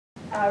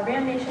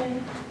Ram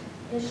Nation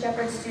is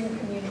Shepherd's student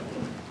community.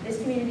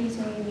 This community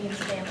to me means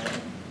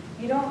family.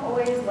 You don't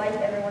always like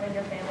everyone in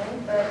your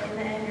family, but in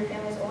the end, your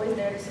family is always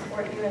there to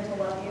support you and to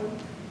love you.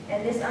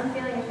 And this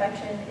unfailing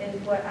affection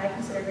is what I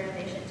consider Ram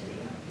Nation to be.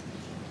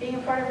 Being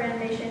a part of Ram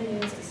Nation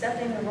means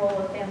accepting the role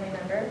of family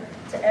member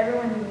to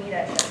everyone you meet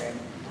at Shepherd.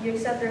 You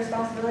accept the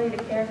responsibility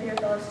to care for your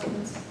fellow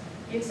students.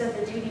 You accept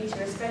the duty to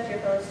respect your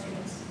fellow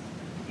students.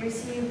 You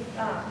receive,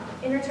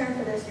 in return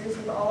for this, you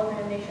receive all of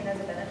Ram Nation as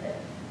a benefit.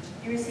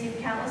 You receive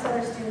countless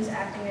other students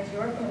acting as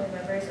your family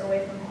members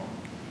away from home.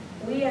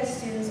 We as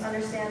students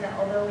understand that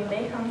although we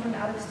may come from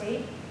out of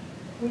state,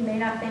 we may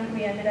not think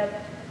we ended up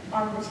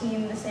on the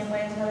team the same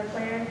way as another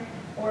player,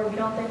 or we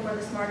don't think we're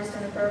the smartest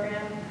in the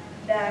program,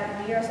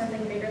 that we are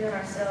something bigger than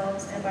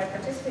ourselves, and by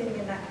participating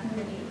in that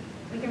community,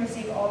 we can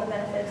receive all the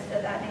benefits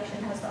that that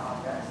nation has to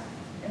offer us.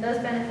 And those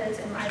benefits,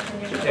 in my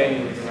opinion,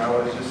 and I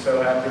was just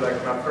so happy.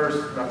 Like my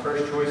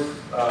first choice,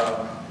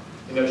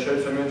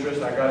 showed some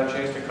interest. I got a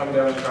chance to come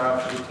down and try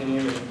out for the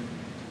team,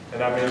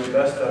 and I made the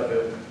best of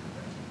it.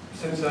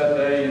 Since that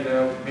day,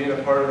 being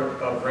a part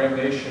of Ram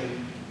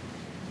Nation,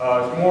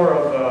 it's more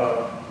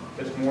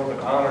of an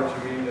honor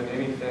to me than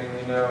anything.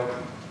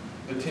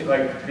 The team,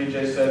 like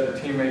BJ said, the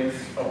teammates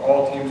of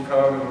all teams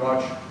come and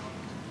watch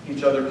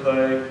each other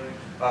play.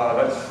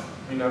 That's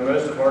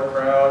most of our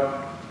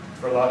crowd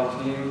for a lot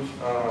of teams.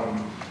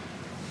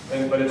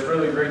 But it's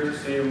really great to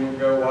see, and we'll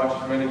go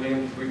watch as many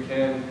games as we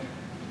can.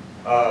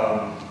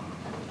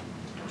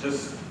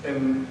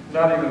 And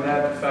not even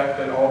that, the fact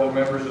that all the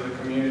members of the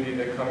community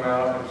that come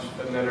out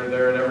and that are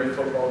there at every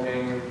football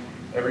game,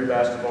 every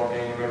basketball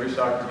game, every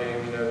soccer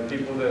game, the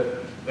people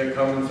that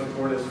come and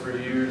support us for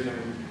years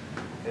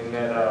and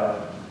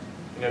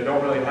that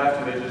don't really have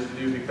to, they just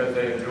do because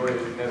they enjoy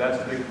it. That's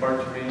a big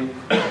part to me.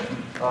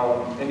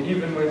 And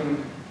even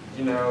when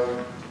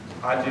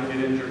I did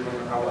get injured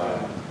when I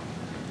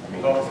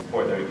was the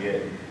support that we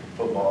get,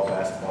 football,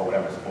 basketball,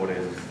 whatever sport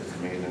is, it's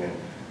amazing. And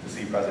to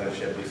see President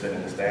Shipley sitting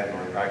in the stands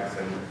when we're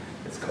practicing,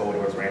 it's cold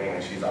or it's raining,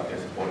 and she's out there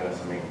supporting us.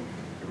 We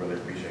really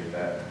appreciate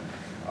that.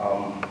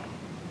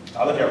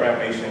 I look at Ram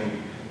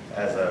Nation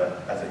as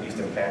an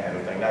Eastern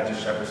Panhandle thing, not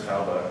just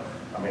Shepherdstown, but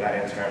I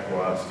interned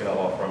for Skinner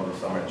Law Firm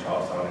this summer in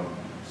Charlestown, and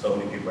so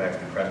many people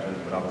asked me questions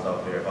when I was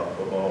out there about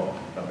football.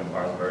 Up in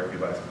Martinsburg,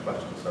 people asked me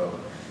questions. So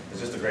it's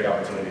just a great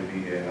opportunity to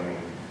be here, and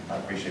I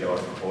appreciate all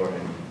the support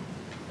and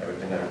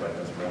everything that everybody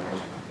does for Ram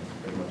Nation. That's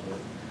pretty much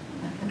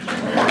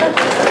it.